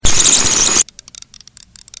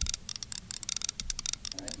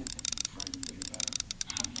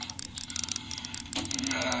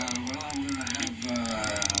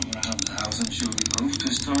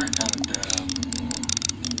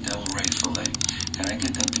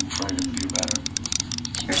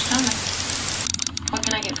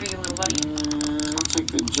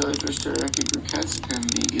Good judge or stereotype briquettes and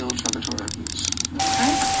the eel trovatora, please.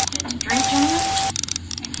 Okay. And to drink, gentlemen.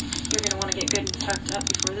 You're going to want to get good and fucked up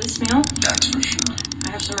before this meal. That's for sure.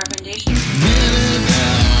 I have some recommendations.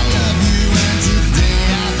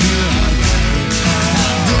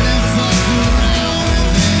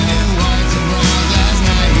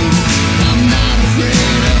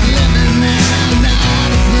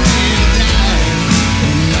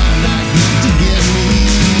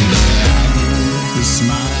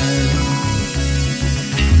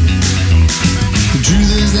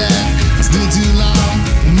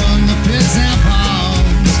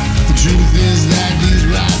 The truth is that these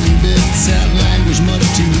rotten bits have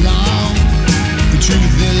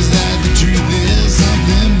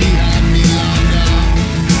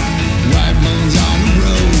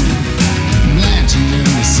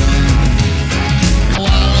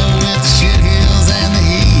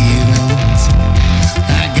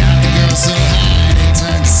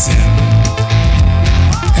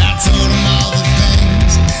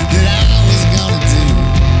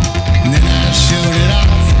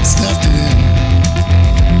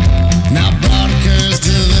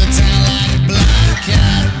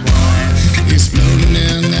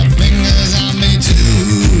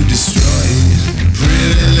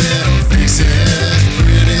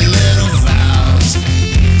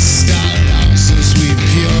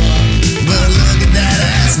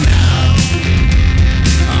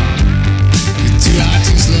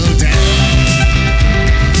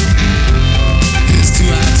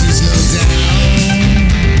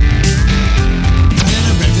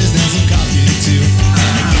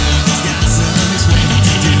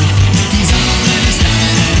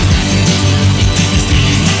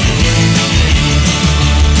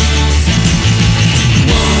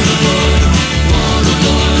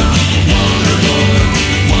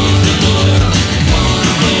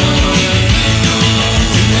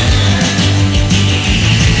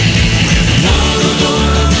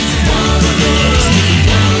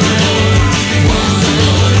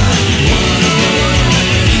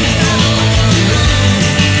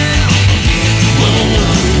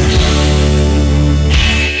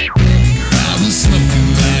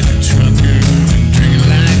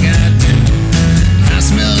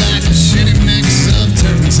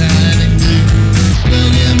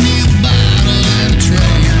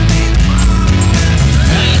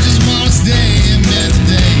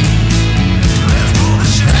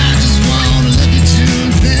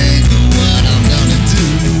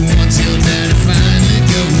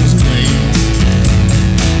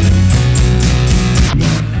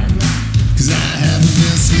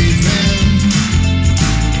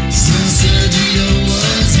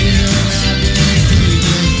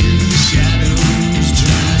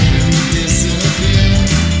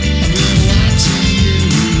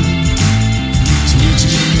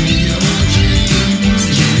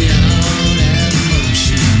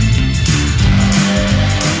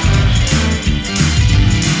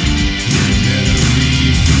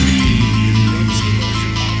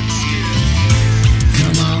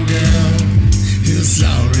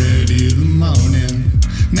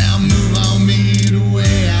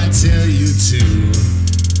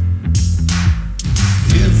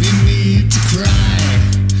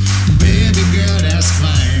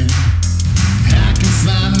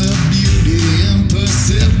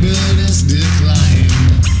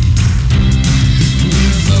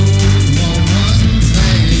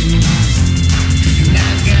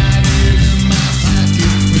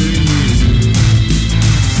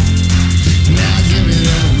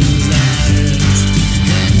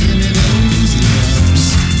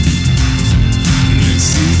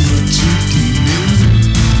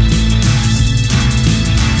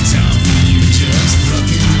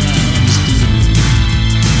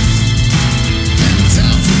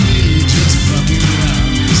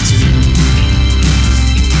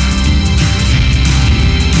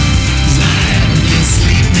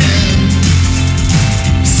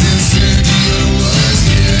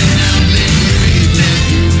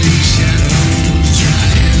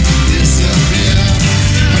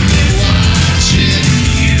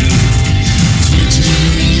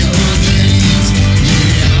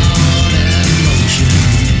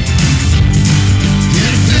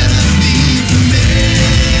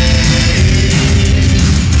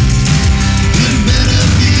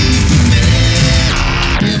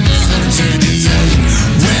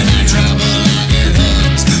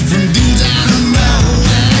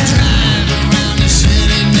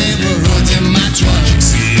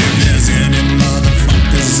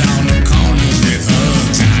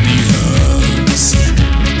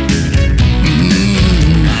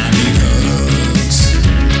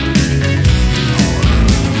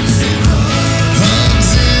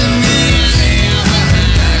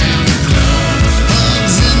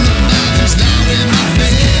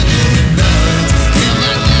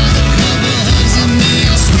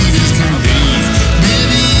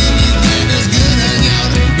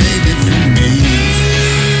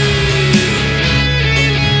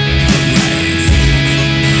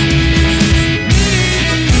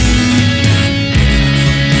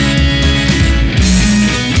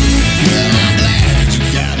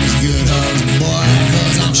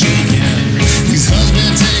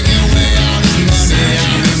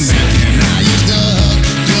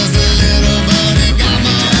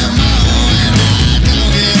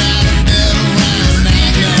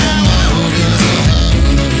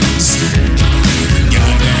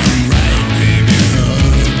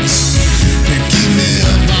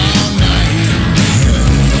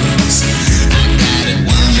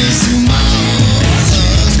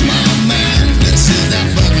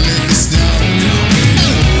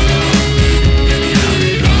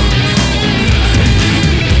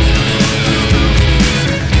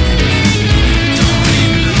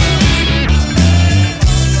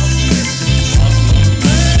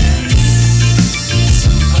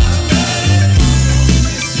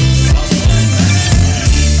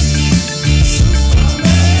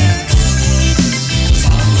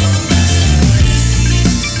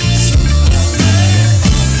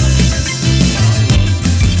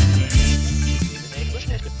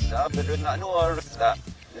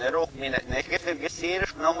pero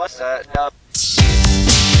não massa.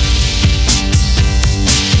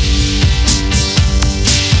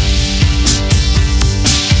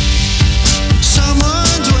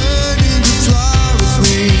 Someone's waiting to fly with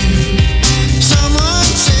me.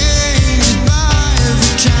 Someone saying goodbye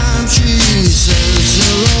every time she says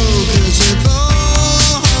hello, 'cause they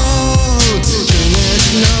both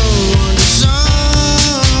connect no one to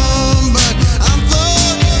some. But I'm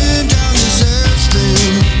floating down this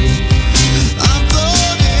airstream. I'm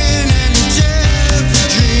floating and it's every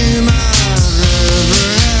dream I've ever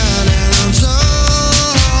had, and I'm so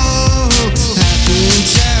happy and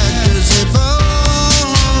sad 'cause they both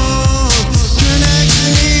connect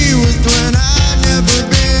me with when I've never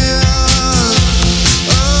been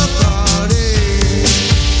a party.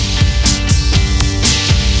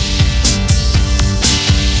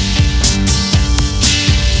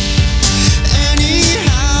 Any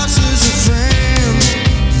house is a frame.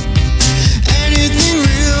 Anything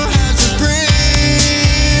real has a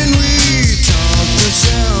brain. We talk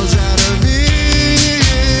ourselves out of it,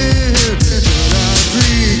 but I've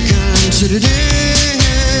reconsidered it,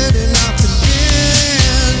 and I'm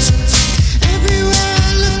convinced. Everywhere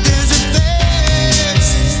I look, there's a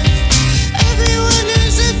face. Everyone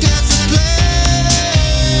is a gets a place.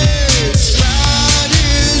 Pride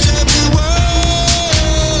is everywhere.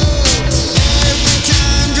 Every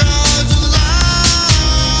time draws a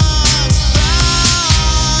line.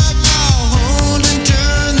 Pride now hold and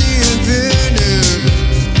turn the infinite.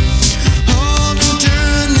 Hold and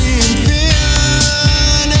turn the infinite.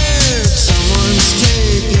 Someone's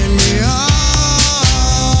taking me all.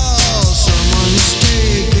 Someone's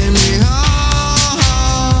taking me all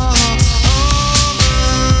over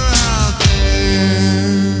out there.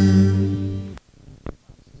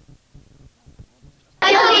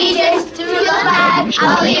 Allegiance to the flag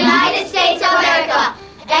of the United States of America.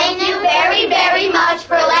 Thank you very, very much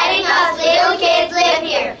for letting us little kids live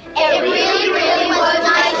here. It really, really was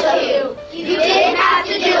nice of you. You didn't have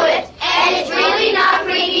to do it. And it's really not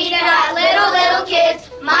creepy to have little kids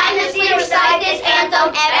mindlessly recite this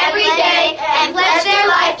anthem every day and pledge their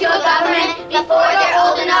life to a government before they're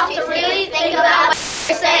old enough to really think about what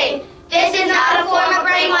they're saying. This is not a form of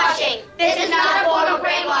brainwashing. This is not a form of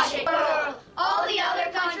brainwashing. All the other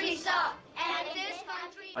countries suck. And this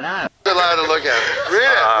country... You're allowed to look at it. Read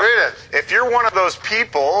it. Read it. If you're one of those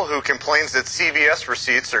people who complains that CVS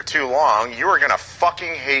receipts are too long, you are gonna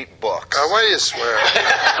fucking hate books. Why do you swear?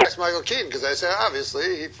 It's Michael Keaton, because I said,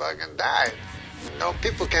 obviously, he fucking died. No,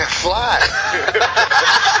 people can't fly.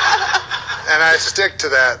 And I stick to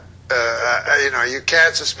that. You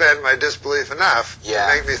can't suspend my disbelief enough to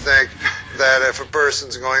make me think that if a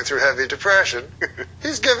person's going through heavy depression,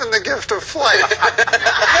 he's given the gift of flight.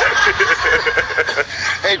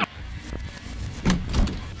 Hey,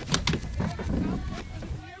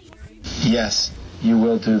 Yes, you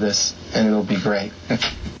will do this, and it'll be great.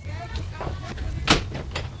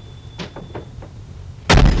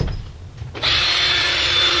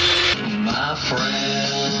 My friend.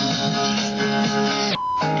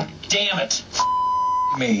 Damn it.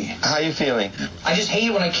 Me. How you feeling? I just hate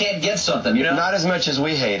it when I can't get something, you know? Not as much as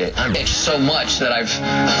we hate it. I'm so much that I've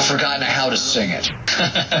forgotten how to sing it.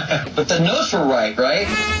 But the notes were right?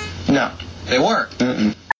 No. They weren't.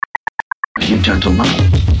 Mm-mm. You turned to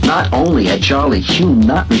life. Not only had Charlie Hume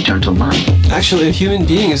not returned to life. Actually, a human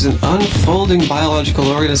being is an unfolding biological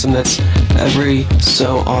organism that's every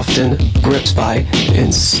so often gripped by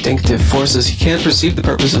instinctive forces. He can't perceive the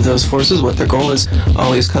purpose of those forces. What their goal is,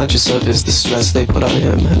 all he's conscious of is the stress they put on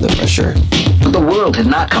him and the pressure. But the world had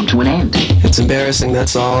not come to an end. It's embarrassing,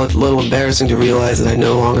 that's all. It's a little embarrassing to realize that I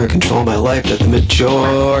no longer control my life, that the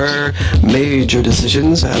major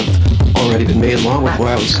decisions have already been made long before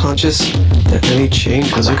I was conscious that any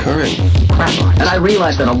change was occurring. And I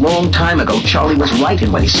realized that a long time ago, Charlie was right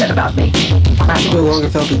in what he said about me. He no longer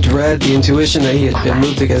felt the dread, the intuition that he had been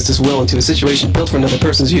moved against his will into a situation built for another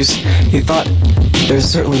person's use. He thought, there's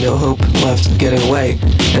certainly no hope left of getting away,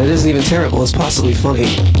 and it isn't even terrible, it's possibly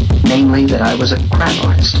funny. Namely, that I was a crap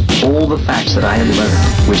artist. All the facts that I had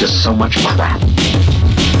learned were just so much crap.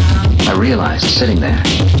 I realized, sitting there,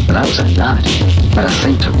 that I was a nut, but a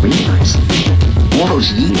thing to realize. All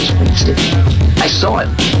those years wasted. I saw it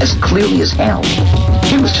as clearly as hell.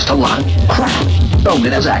 It was just a lot of crap. Oh,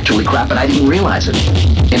 it was actually crap, and I didn't realize it.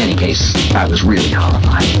 In any case, I was really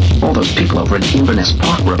horrified. All those people over in Inverness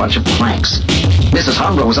Park were a bunch of cranks. Mrs.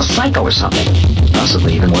 Hungro was a psycho or something.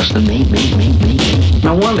 Possibly even worse than me.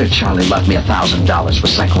 No wonder Charlie left me $1,000 for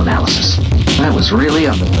psychoanalysis. I was really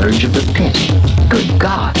on the verge of the pit. Good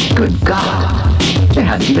God. There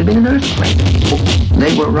hadn't even been an earthquake.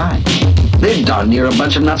 They were right. They're darn near a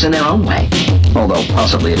bunch of nuts in their own way. Although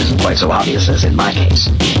possibly it isn't quite so obvious as in my case.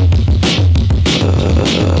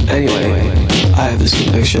 Anyway, I have this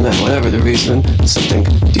conviction that whatever the reason, something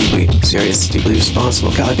deeply serious, deeply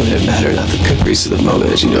responsible, calculated matter, not the caprice of the moment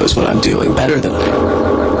that she knows what I'm doing better than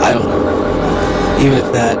I don't know. Even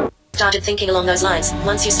if that... Started thinking along those lines.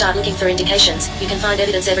 Once you start looking for indications, you can find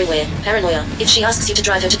evidence everywhere. Paranoia. If she asks you to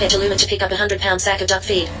drive her to Petaluma to pick up a 100-pound sack of duck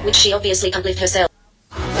feed, which she obviously can't lift herself.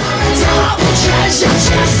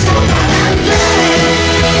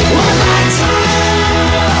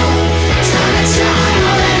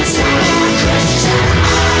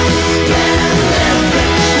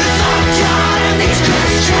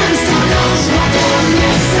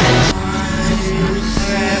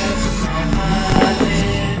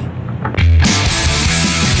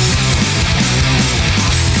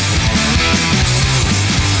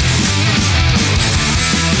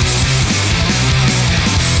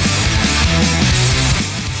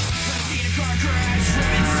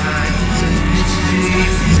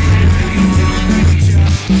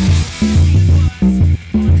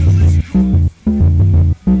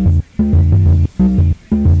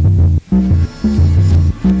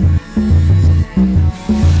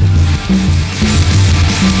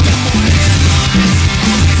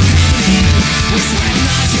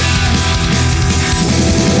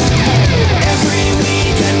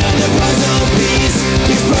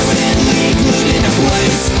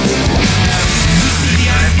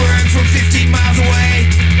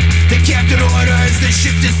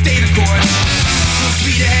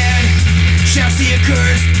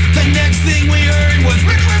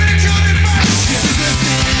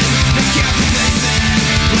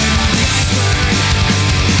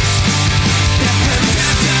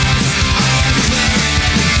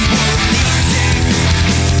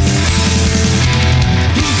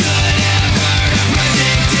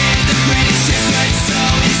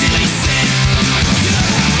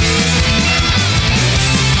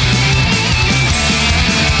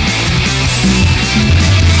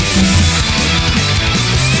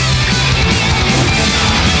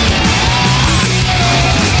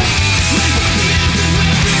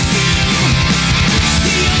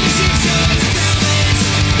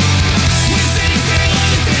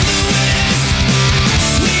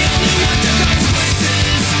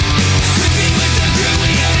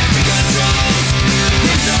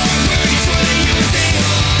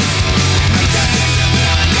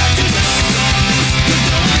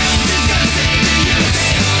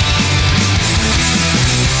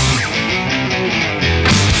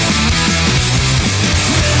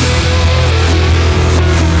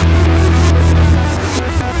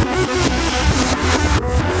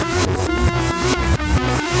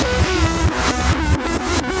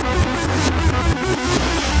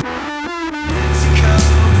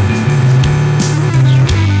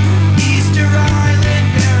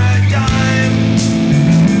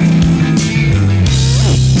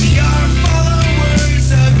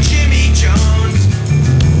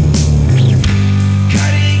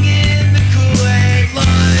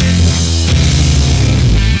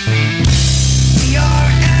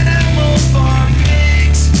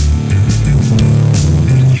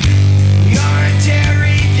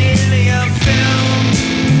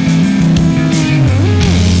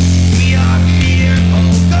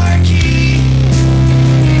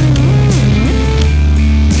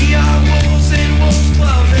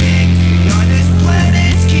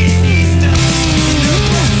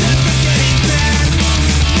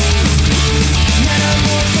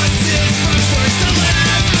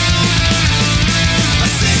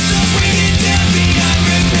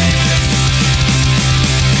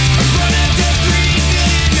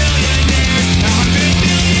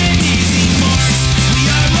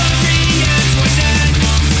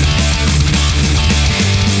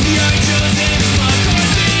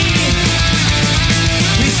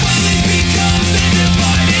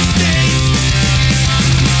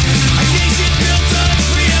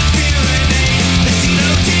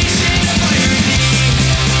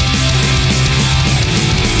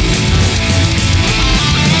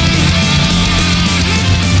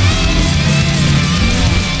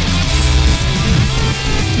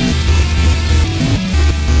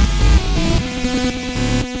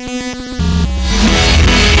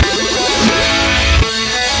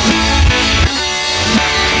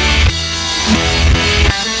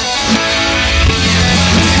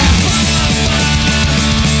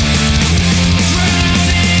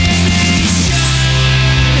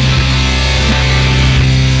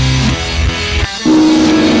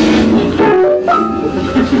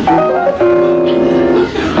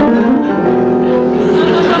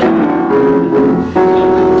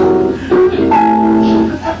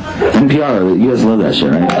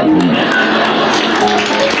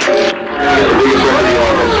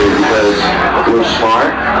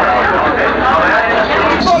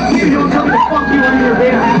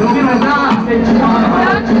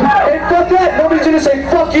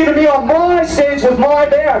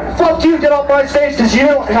 fuck you, get off my stage because you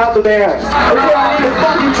don't have the band. Okay, I need a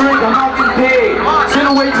fucking drink, I'm not getting paid. Send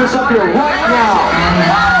a waitress up here right now.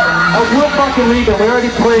 We'll fucking leave and we already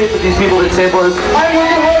played with these people that say us. I'm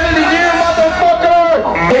working harder than you, motherfucker!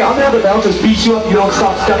 Hey, I'm gonna have the bouncers beat you up if you don't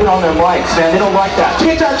stop stepping on their mics, man. They don't like that.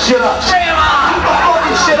 Get that shit up.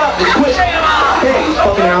 Fucking shit up and quit. Hey,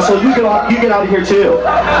 fucking asshole, you get out of here too.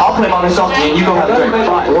 I'll play by myself and you go have a drink.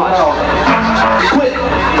 Fine, watch. Quit.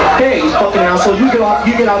 Hey, fucking asshole, you get out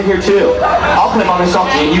of here too. I'll play by myself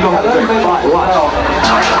and you go have a drink. Fine, watch.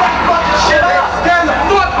 Fucking shit up. Stand the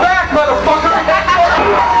fuck back, motherfucker.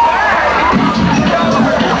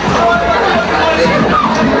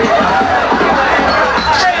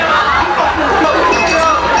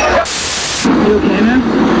 You okay, man?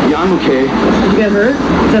 Yeah, I'm okay. Did you get hurt?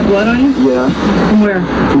 Is that blood on you? Yeah. From where?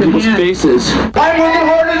 From people's faces. I'm working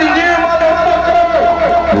harder than you,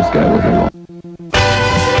 motherfucker! This guy was alone.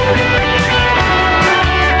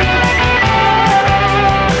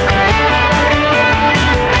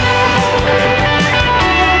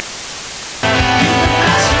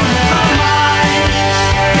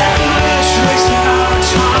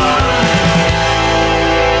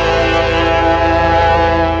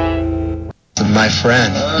 My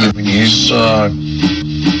friend, he's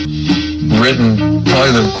written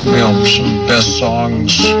probably some best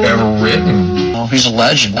songs ever written. Oh, he's a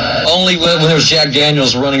legend. Only when there's Jack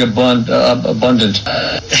Daniels running abundant.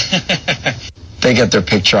 They get their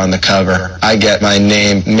picture on the cover. I get my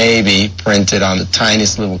name maybe printed on the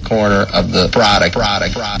tiniest little corner of the product.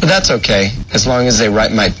 But that's okay, as long as they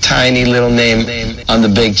write my tiny little name on the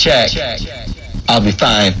big check. I'll be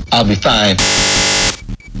fine.